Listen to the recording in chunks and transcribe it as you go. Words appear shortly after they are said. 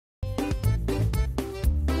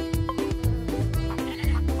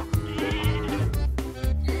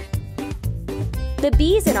The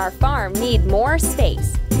bees in our farm need more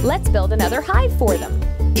space. Let's build another hive for them.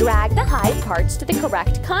 Drag the hive parts to the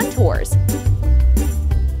correct contours.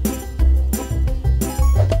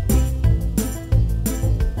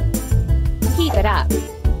 Keep it up.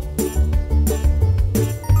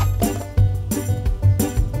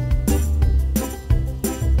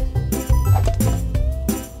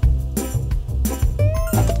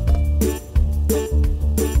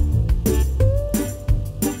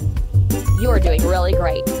 You're doing really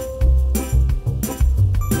great.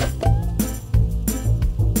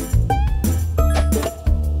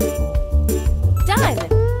 Done!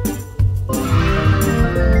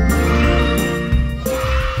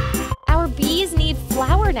 Our bees need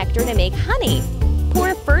flower nectar to make honey.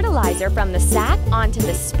 Pour fertilizer from the sac onto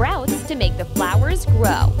the sprouts to make the flowers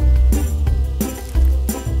grow.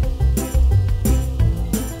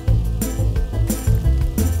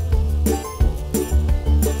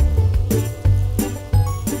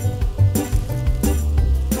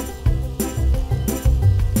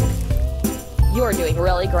 You're doing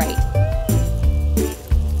really great.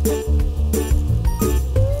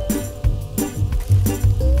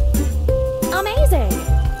 Amazing!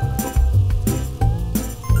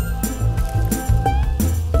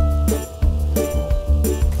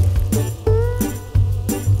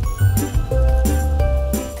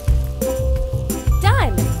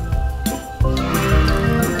 Done!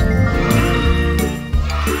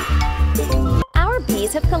 Our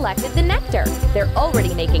bees have collected the nectar. They're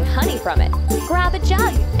already making honey from it. Grab a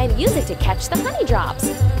jug and use it to catch the honey drops.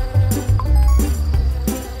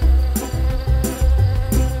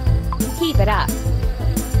 Keep it up.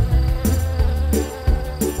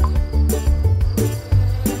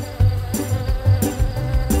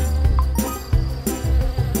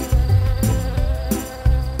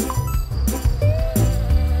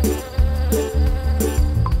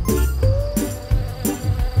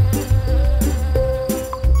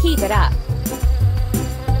 Keep it up.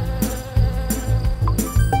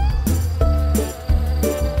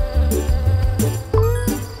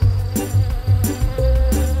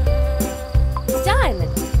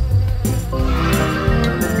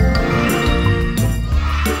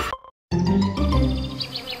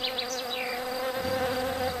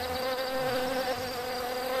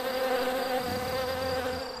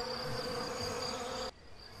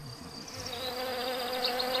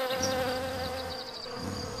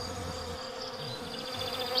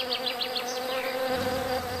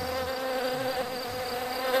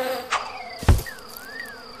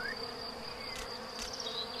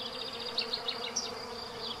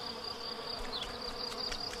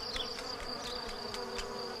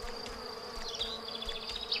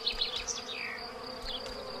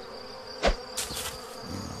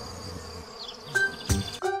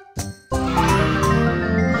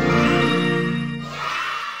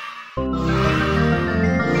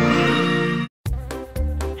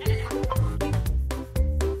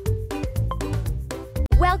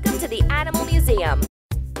 Welcome to the Animal Museum.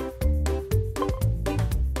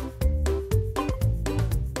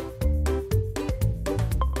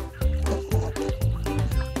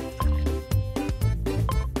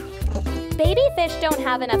 Baby fish don't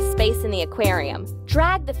have enough space in the aquarium.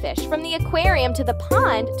 Drag the fish from the aquarium to the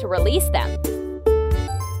pond to release them.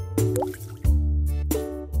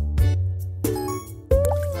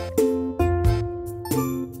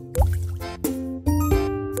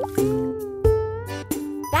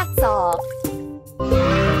 That's all.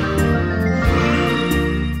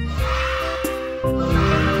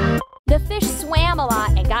 The fish swam a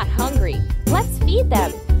lot and got hungry. Let's feed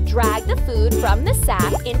them. Drag the food from the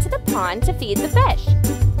sack into the pond to feed the fish.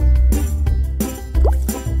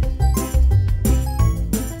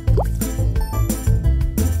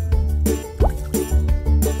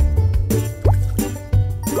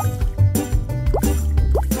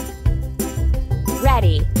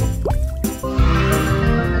 Ready.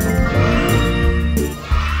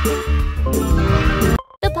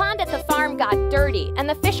 The pond at the farm got dirty and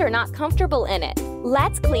the fish are not comfortable in it.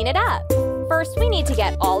 Let's clean it up. First, we need to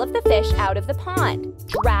get all of the fish out of the pond.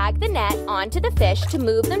 Drag the net onto the fish to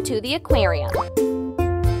move them to the aquarium.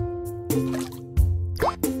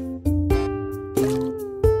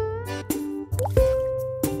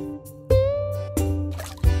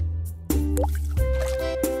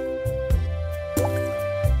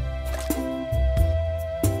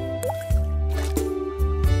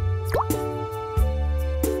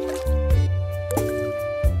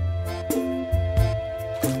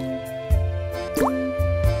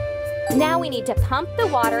 Now we need to pump the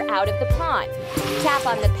water out of the pond. Tap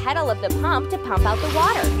on the pedal of the pump to pump out the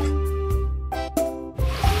water.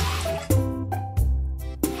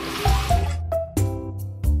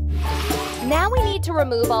 need to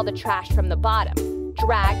remove all the trash from the bottom.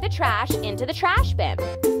 Drag the trash into the trash bin.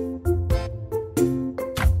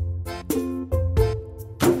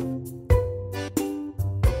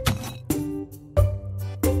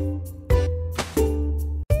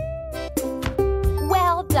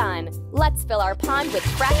 Well done! Let's fill our pond with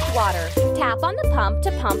fresh water. Tap on the pump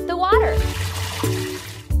to pump the water.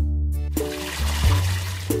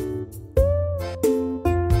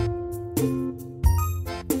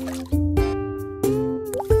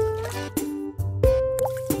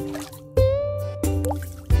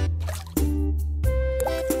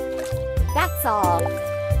 That's all.